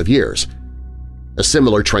thousands of years. A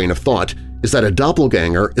similar train of thought is that a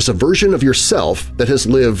doppelganger is a version of yourself that has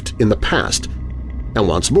lived in the past. And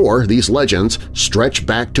once more, these legends stretch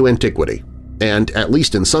back to antiquity, and, at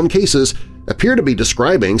least in some cases, appear to be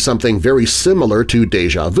describing something very similar to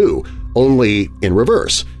déjà vu, only in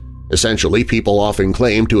reverse. Essentially, people often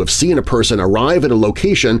claim to have seen a person arrive at a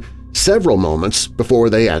location several moments before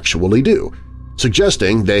they actually do,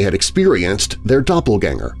 suggesting they had experienced their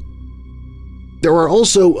doppelganger. There are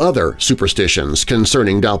also other superstitions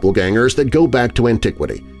concerning doppelgangers that go back to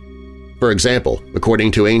antiquity. For example,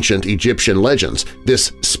 according to ancient Egyptian legends,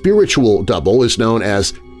 this spiritual double is known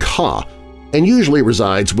as Ka and usually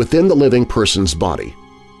resides within the living person's body.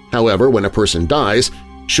 However, when a person dies,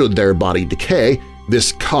 should their body decay,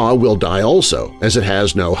 this Ka will die also, as it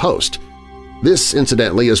has no host. This,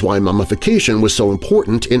 incidentally, is why mummification was so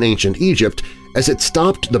important in ancient Egypt, as it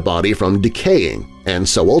stopped the body from decaying and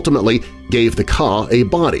so ultimately gave the Ka a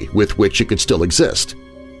body with which it could still exist.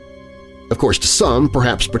 Of course, to some,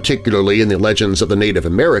 perhaps particularly in the legends of the Native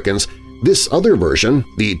Americans, this other version,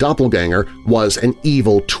 the doppelganger, was an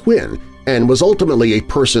evil twin and was ultimately a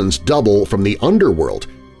person's double from the underworld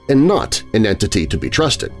and not an entity to be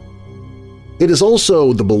trusted. It is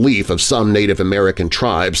also the belief of some Native American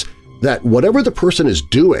tribes that whatever the person is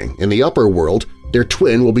doing in the upper world, their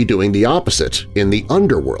twin will be doing the opposite in the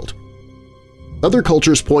underworld. Other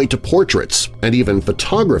cultures point to portraits and even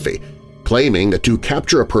photography, claiming that to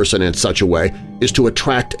capture a person in such a way is to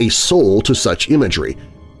attract a soul to such imagery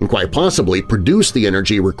and quite possibly produce the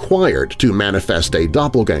energy required to manifest a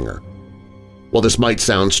doppelganger. While this might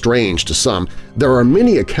sound strange to some, there are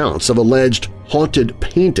many accounts of alleged haunted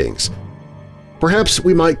paintings. Perhaps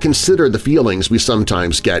we might consider the feelings we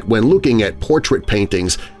sometimes get when looking at portrait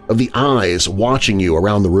paintings of the eyes watching you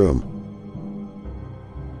around the room.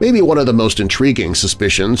 Maybe one of the most intriguing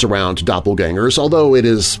suspicions around doppelgangers, although it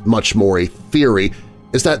is much more a theory,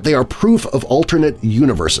 is that they are proof of alternate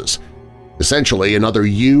universes, essentially another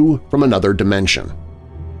you from another dimension.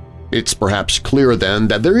 It's perhaps clear then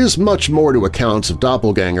that there is much more to accounts of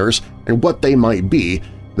doppelgangers and what they might be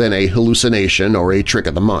than a hallucination or a trick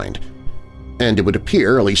of the mind. And it would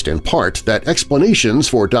appear, at least in part, that explanations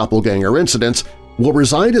for doppelganger incidents will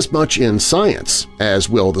reside as much in science as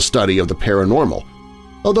will the study of the paranormal,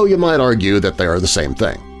 although you might argue that they are the same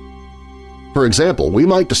thing. For example, we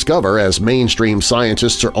might discover, as mainstream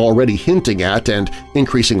scientists are already hinting at and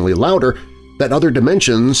increasingly louder, that other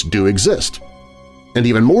dimensions do exist. And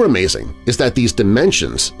even more amazing is that these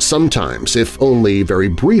dimensions sometimes, if only very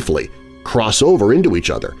briefly, cross over into each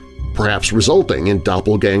other, perhaps resulting in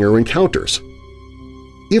doppelganger encounters.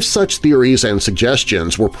 If such theories and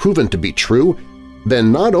suggestions were proven to be true,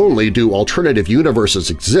 then not only do alternative universes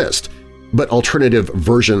exist, but alternative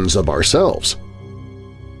versions of ourselves.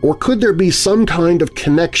 Or could there be some kind of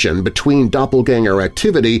connection between doppelganger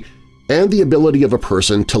activity and the ability of a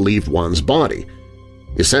person to leave one's body?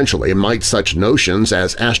 Essentially, might such notions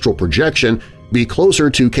as astral projection be closer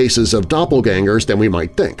to cases of doppelgangers than we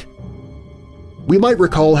might think? We might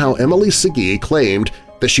recall how Emily Segui claimed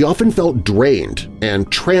that she often felt drained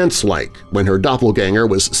and trance-like when her doppelganger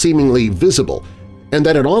was seemingly visible, and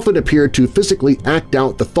that it often appeared to physically act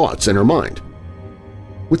out the thoughts in her mind.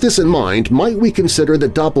 With this in mind, might we consider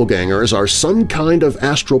that doppelgangers are some kind of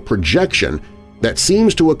astral projection that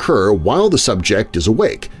seems to occur while the subject is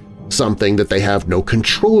awake, something that they have no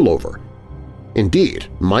control over? Indeed,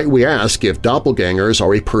 might we ask if doppelgangers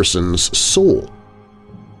are a person's soul?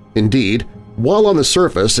 Indeed, while on the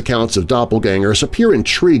surface accounts of doppelgangers appear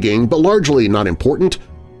intriguing but largely not important,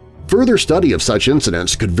 further study of such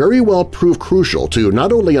incidents could very well prove crucial to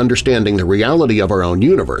not only understanding the reality of our own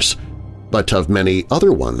universe, but of many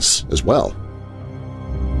other ones as well.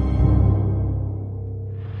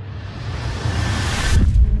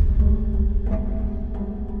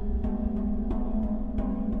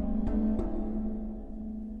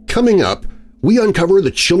 Coming up, we uncover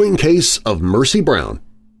the chilling case of Mercy Brown,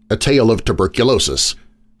 a tale of tuberculosis,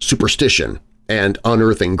 superstition, and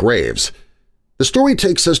unearthing graves. The story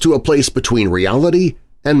takes us to a place between reality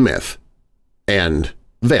and myth, and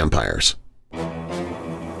vampires.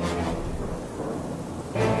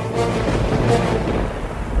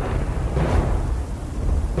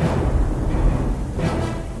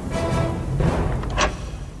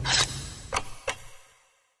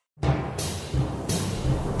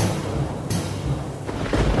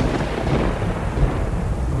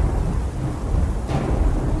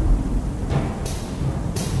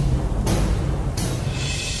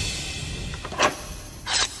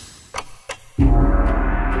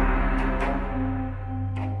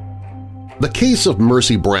 The case of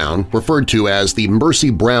Mercy Brown, referred to as the Mercy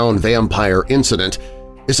Brown Vampire Incident,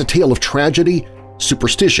 is a tale of tragedy,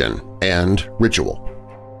 superstition, and ritual.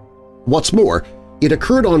 What's more, it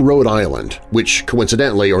occurred on Rhode Island, which,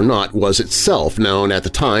 coincidentally or not, was itself known at the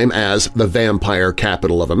time as the vampire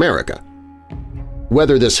capital of America.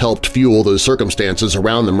 Whether this helped fuel the circumstances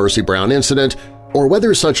around the Mercy Brown incident or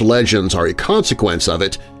whether such legends are a consequence of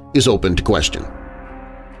it is open to question.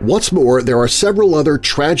 What's more, there are several other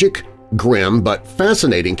tragic, grim but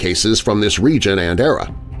fascinating cases from this region and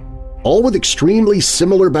era, all with extremely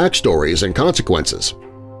similar backstories and consequences.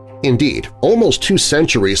 Indeed, almost 2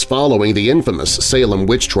 centuries following the infamous Salem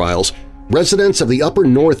witch trials, residents of the upper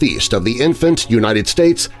northeast of the infant United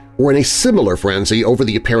States were in a similar frenzy over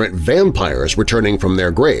the apparent vampires returning from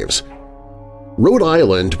their graves. Rhode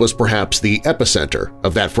Island was perhaps the epicenter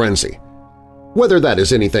of that frenzy. Whether that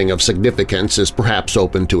is anything of significance is perhaps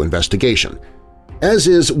open to investigation, as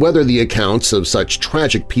is whether the accounts of such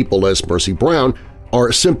tragic people as Mercy Brown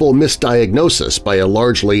are simple misdiagnosis by a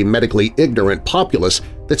largely medically ignorant populace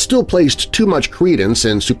that still placed too much credence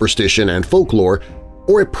in superstition and folklore,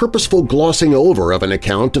 or a purposeful glossing over of an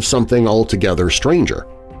account of something altogether stranger.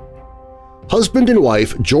 Husband and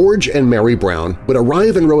wife George and Mary Brown would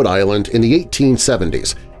arrive in Rhode Island in the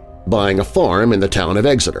 1870s, buying a farm in the town of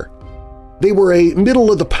Exeter. They were a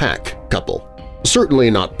middle-of-the-pack couple, certainly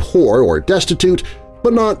not poor or destitute,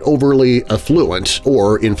 but not overly affluent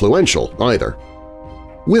or influential either.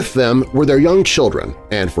 With them were their young children,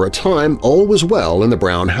 and for a time all was well in the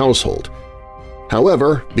Brown household.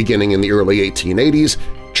 However, beginning in the early 1880s,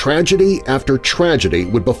 tragedy after tragedy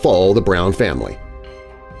would befall the Brown family.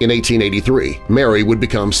 In 1883, Mary would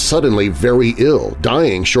become suddenly very ill,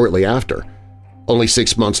 dying shortly after. Only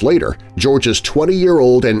 6 months later, George's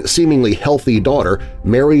 20-year-old and seemingly healthy daughter,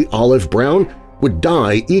 Mary Olive Brown, would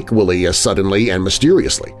die equally as suddenly and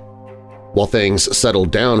mysteriously. While things settled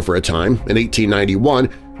down for a time, in 1891,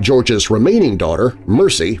 George's remaining daughter,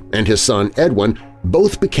 Mercy, and his son Edwin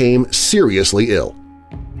both became seriously ill.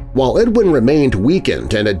 While Edwin remained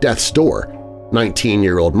weakened and at death's door,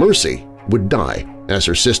 19-year-old Mercy would die as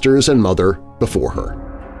her sisters and mother before her.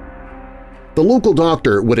 The local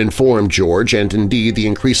doctor would inform George and indeed the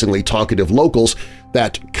increasingly talkative locals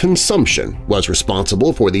that consumption was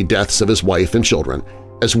responsible for the deaths of his wife and children,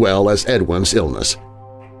 as well as Edwin's illness.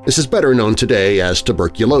 This is better known today as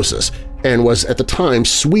tuberculosis and was at the time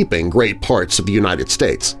sweeping great parts of the United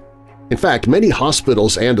States. In fact, many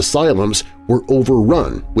hospitals and asylums were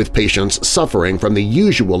overrun with patients suffering from the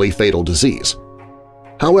usually fatal disease.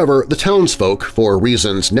 However, the townsfolk, for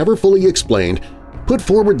reasons never fully explained, put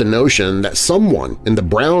forward the notion that someone in the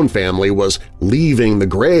Brown family was leaving the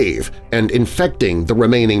grave and infecting the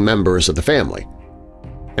remaining members of the family.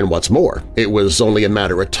 And what's more, it was only a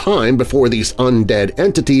matter of time before these undead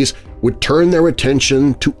entities would turn their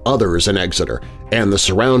attention to others in Exeter and the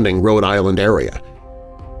surrounding Rhode Island area.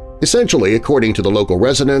 Essentially, according to the local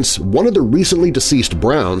residents, one of the recently deceased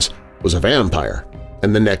Browns was a vampire,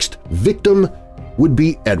 and the next victim would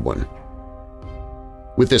be Edwin.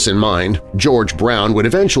 With this in mind, George Brown would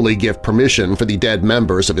eventually give permission for the dead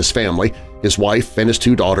members of his family, his wife and his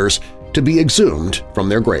 2 daughters, to be exhumed from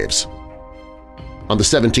their graves. On the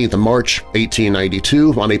 17th of March,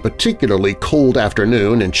 1892, on a particularly cold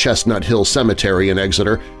afternoon in Chestnut Hill Cemetery in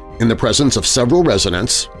Exeter, in the presence of several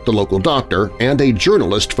residents, the local doctor, and a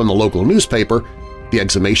journalist from the local newspaper, the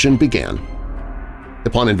exhumation began.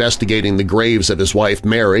 Upon investigating the graves of his wife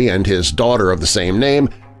Mary and his daughter of the same name,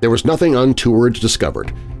 there was nothing untoward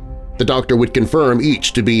discovered. The doctor would confirm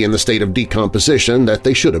each to be in the state of decomposition that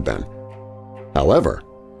they should have been. However,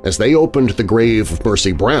 as they opened the grave of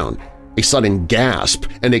Mercy Brown, a sudden gasp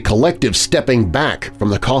and a collective stepping back from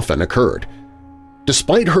the coffin occurred.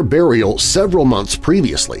 Despite her burial several months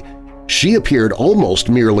previously, she appeared almost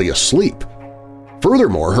merely asleep.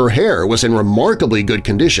 Furthermore, her hair was in remarkably good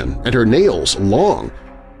condition and her nails long.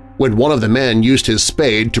 When one of the men used his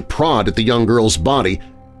spade to prod at the young girl's body,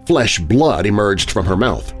 Flesh blood emerged from her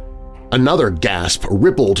mouth. Another gasp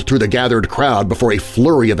rippled through the gathered crowd before a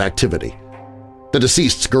flurry of activity. The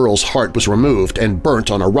deceased girl's heart was removed and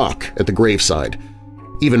burnt on a rock at the graveside.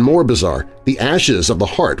 Even more bizarre, the ashes of the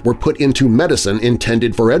heart were put into medicine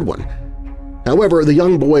intended for Edwin. However, the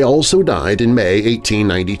young boy also died in May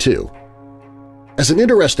 1892. As an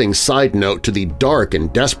interesting side note to the dark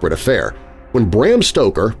and desperate affair, when Bram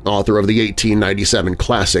Stoker, author of the 1897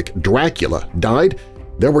 classic Dracula, died,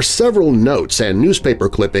 there were several notes and newspaper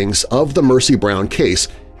clippings of the Mercy Brown case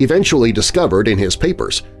eventually discovered in his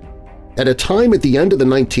papers. At a time at the end of the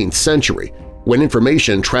 19th century, when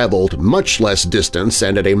information traveled much less distance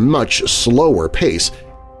and at a much slower pace,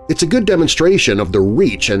 it's a good demonstration of the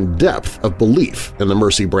reach and depth of belief in the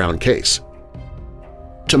Mercy Brown case.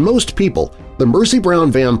 To most people, the Mercy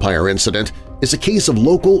Brown vampire incident is a case of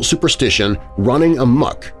local superstition running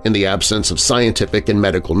amok in the absence of scientific and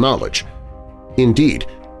medical knowledge. Indeed,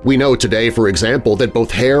 we know today, for example, that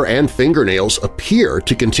both hair and fingernails appear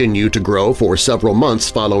to continue to grow for several months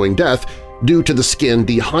following death due to the skin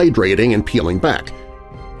dehydrating and peeling back.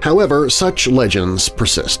 However, such legends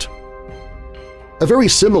persist. A very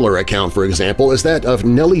similar account, for example, is that of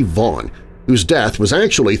Nellie Vaughn, whose death was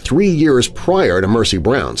actually 3 years prior to Mercy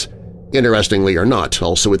Brown's, interestingly or not,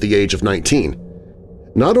 also at the age of 19.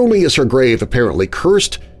 Not only is her grave apparently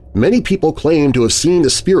cursed, many people claim to have seen the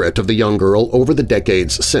spirit of the young girl over the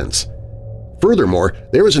decades since. Furthermore,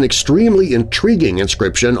 there is an extremely intriguing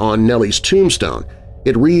inscription on Nellie's tombstone.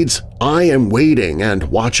 It reads, "I am waiting and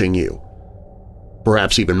watching you."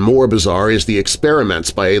 Perhaps even more bizarre is the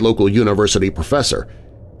experiments by a local university professor.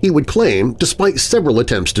 He would claim, despite several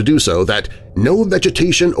attempts to do so, that no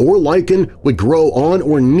vegetation or lichen would grow on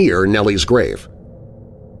or near Nellie's grave.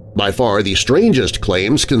 By far the strangest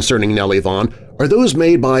claims concerning Nellie Vaughn are those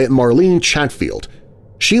made by Marlene Chatfield.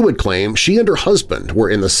 She would claim she and her husband were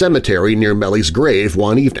in the cemetery near Nellie's grave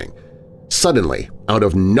one evening. Suddenly, out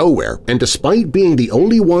of nowhere, and despite being the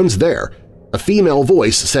only ones there, a female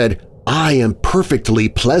voice said, "I am perfectly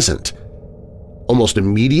pleasant." Almost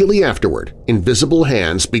immediately afterward, invisible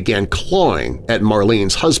hands began clawing at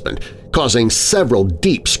Marlene's husband, causing several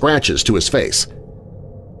deep scratches to his face.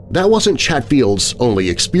 That wasn't Chatfield's only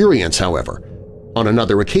experience, however. On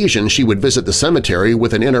another occasion, she would visit the cemetery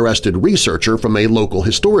with an interested researcher from a local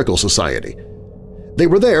historical society. They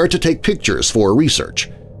were there to take pictures for research.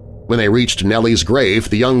 When they reached Nellie's grave,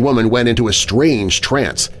 the young woman went into a strange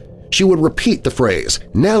trance. She would repeat the phrase,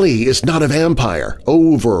 "Nellie is not a vampire,"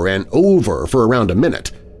 over and over for around a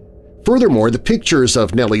minute. Furthermore, the pictures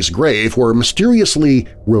of Nellie's grave were mysteriously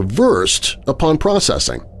reversed upon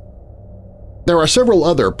processing. There are several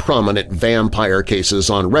other prominent vampire cases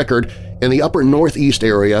on record in the upper northeast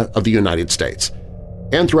area of the United States.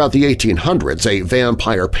 And throughout the 1800s, a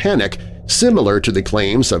vampire panic similar to the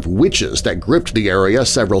claims of witches that gripped the area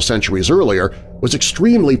several centuries earlier was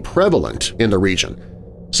extremely prevalent in the region.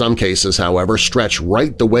 Some cases, however, stretch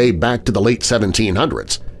right the way back to the late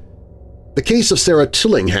 1700s. The case of Sarah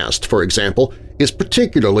Tillinghast, for example, is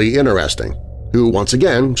particularly interesting, who once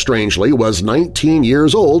again, strangely, was 19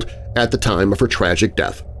 years old at the time of her tragic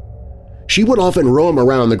death. She would often roam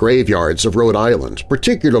around the graveyards of Rhode Island,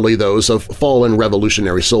 particularly those of fallen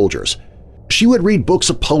Revolutionary soldiers. She would read books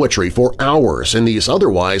of poetry for hours in these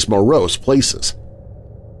otherwise morose places.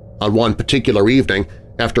 On one particular evening,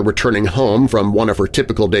 after returning home from one of her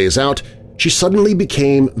typical days out, she suddenly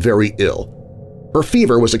became very ill. Her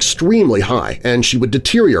fever was extremely high and she would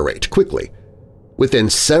deteriorate quickly. Within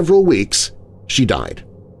several weeks, she died.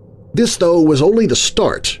 This, though, was only the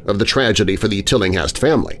start of the tragedy for the Tillinghast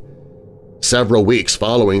family. Several weeks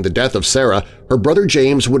following the death of Sarah, her brother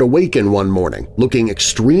James would awaken one morning looking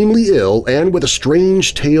extremely ill and with a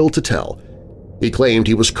strange tale to tell. He claimed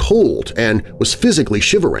he was cold and was physically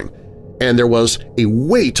shivering, and there was a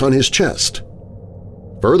weight on his chest.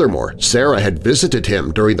 Furthermore, Sarah had visited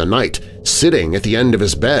him during the night, sitting at the end of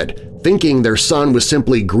his bed. Thinking their son was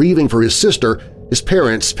simply grieving for his sister, his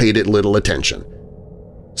parents paid it little attention.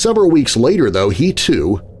 Several weeks later, though, he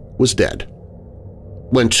too was dead.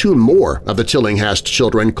 When two more of the Tillinghast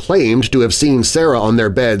children claimed to have seen Sarah on their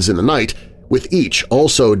beds in the night, with each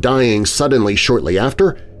also dying suddenly shortly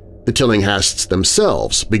after, the Tillinghasts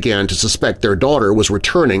themselves began to suspect their daughter was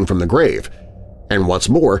returning from the grave, and what's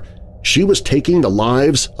more, she was taking the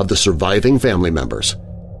lives of the surviving family members.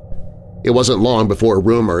 It wasn't long before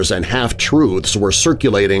rumors and half-truths were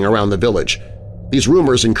circulating around the village. These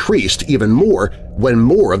rumors increased even more when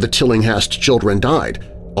more of the Tillinghast children died,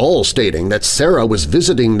 all stating that Sarah was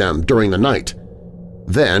visiting them during the night.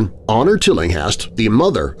 Then, Honor Tillinghast, the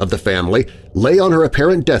mother of the family, lay on her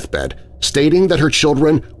apparent deathbed, stating that her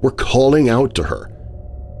children were calling out to her.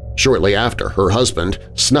 Shortly after, her husband,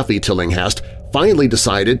 Snuffy Tillinghast, finally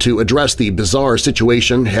decided to address the bizarre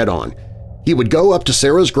situation head-on. He would go up to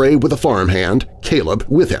Sarah's grave with a farmhand, Caleb,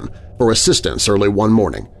 with him for assistance early one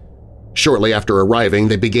morning. Shortly after arriving,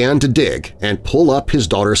 they began to dig and pull up his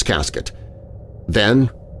daughter's casket.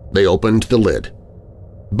 Then they opened the lid.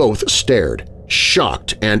 Both stared,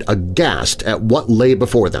 shocked and aghast at what lay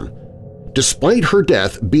before them. Despite her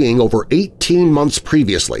death being over 18 months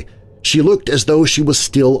previously, she looked as though she was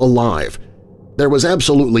still alive. There was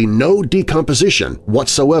absolutely no decomposition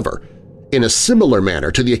whatsoever. In a similar manner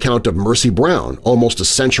to the account of Mercy Brown, almost a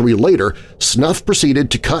century later, Snuff proceeded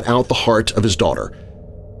to cut out the heart of his daughter.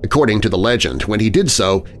 According to the legend, when he did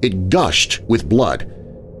so, it gushed with blood.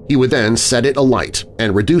 He would then set it alight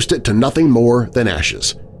and reduced it to nothing more than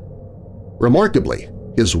ashes. Remarkably,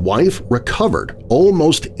 his wife recovered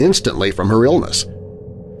almost instantly from her illness.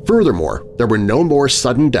 Furthermore, there were no more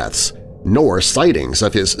sudden deaths, nor sightings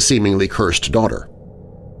of his seemingly cursed daughter.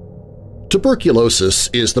 Tuberculosis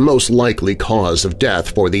is the most likely cause of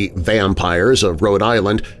death for the vampires of Rhode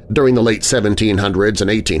Island during the late 1700s and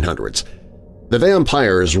 1800s. The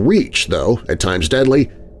vampires' reach, though at times deadly,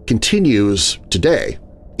 continues today,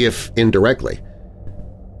 if indirectly.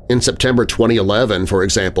 In September 2011, for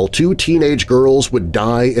example, 2 teenage girls would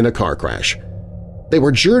die in a car crash. They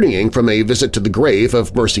were journeying from a visit to the grave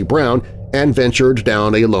of Mercy Brown and ventured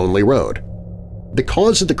down a lonely road. The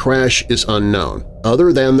cause of the crash is unknown,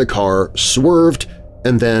 other than the car swerved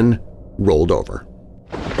and then rolled over.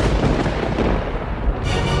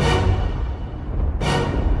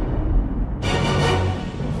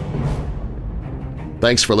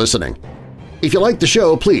 Thanks for listening. If you like the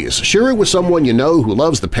show, please share it with someone you know who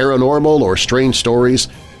loves the paranormal or strange stories,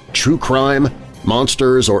 true crime,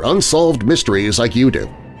 monsters, or unsolved mysteries like you do.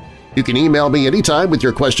 You can email me anytime with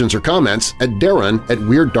your questions or comments at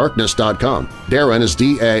darren@weirddarkness.com. Darren is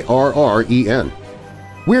D-A-R-R-E-N.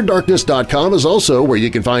 WeirdDarkness.com is also where you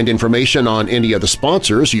can find information on any of the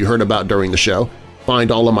sponsors you heard about during the show, find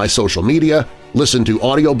all of my social media, listen to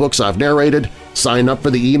audiobooks I've narrated, sign up for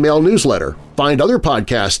the email newsletter, find other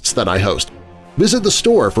podcasts that I host, visit the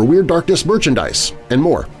store for Weird Darkness merchandise, and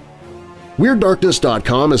more.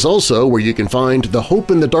 WeirdDarkness.com is also where you can find the Hope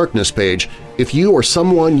in the Darkness page if you or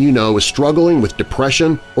someone you know is struggling with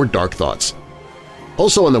depression or dark thoughts.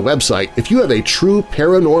 Also on the website, if you have a true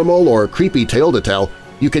paranormal or creepy tale to tell,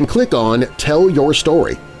 you can click on Tell Your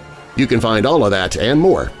Story. You can find all of that and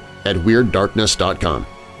more at WeirdDarkness.com.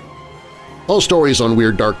 All stories on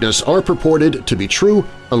Weird Darkness are purported to be true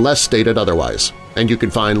unless stated otherwise, and you can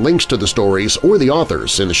find links to the stories or the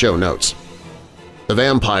authors in the show notes. The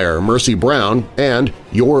Vampire Mercy Brown and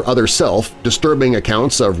Your Other Self, Disturbing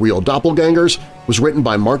Accounts of Real Doppelgangers was written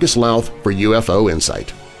by Marcus Louth for UFO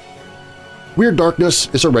Insight. Weird Darkness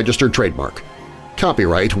is a registered trademark.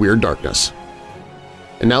 Copyright Weird Darkness.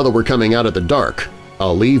 And now that we're coming out of the dark,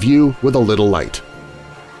 I'll leave you with a little light.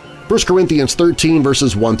 1 Corinthians 13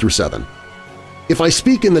 verses 1 through 7. If I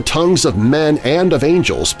speak in the tongues of men and of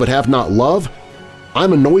angels but have not love,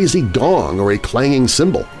 I'm a noisy gong or a clanging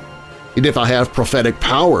cymbal. And if I have prophetic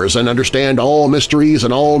powers and understand all mysteries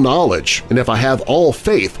and all knowledge, and if I have all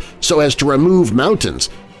faith so as to remove mountains,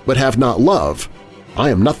 but have not love, I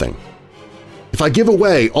am nothing. If I give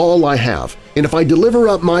away all I have, and if I deliver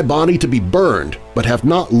up my body to be burned, but have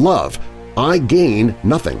not love, I gain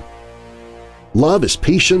nothing. Love is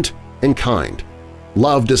patient and kind.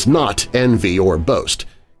 Love does not envy or boast.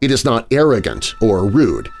 It is not arrogant or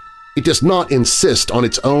rude. It does not insist on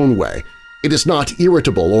its own way. It is not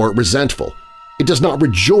irritable or resentful. It does not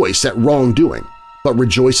rejoice at wrongdoing, but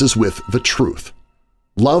rejoices with the truth.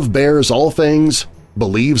 Love bears all things,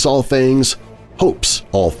 believes all things, hopes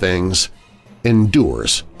all things,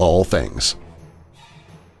 endures all things.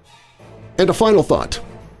 And a final thought.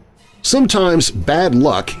 Sometimes bad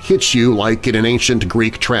luck hits you like in an ancient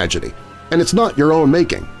Greek tragedy, and it's not your own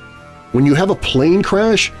making. When you have a plane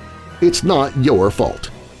crash, it's not your fault.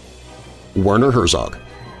 Werner Herzog.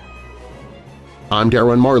 I'm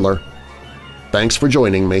Darren Marlar. Thanks for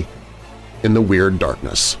joining me in the Weird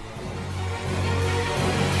Darkness.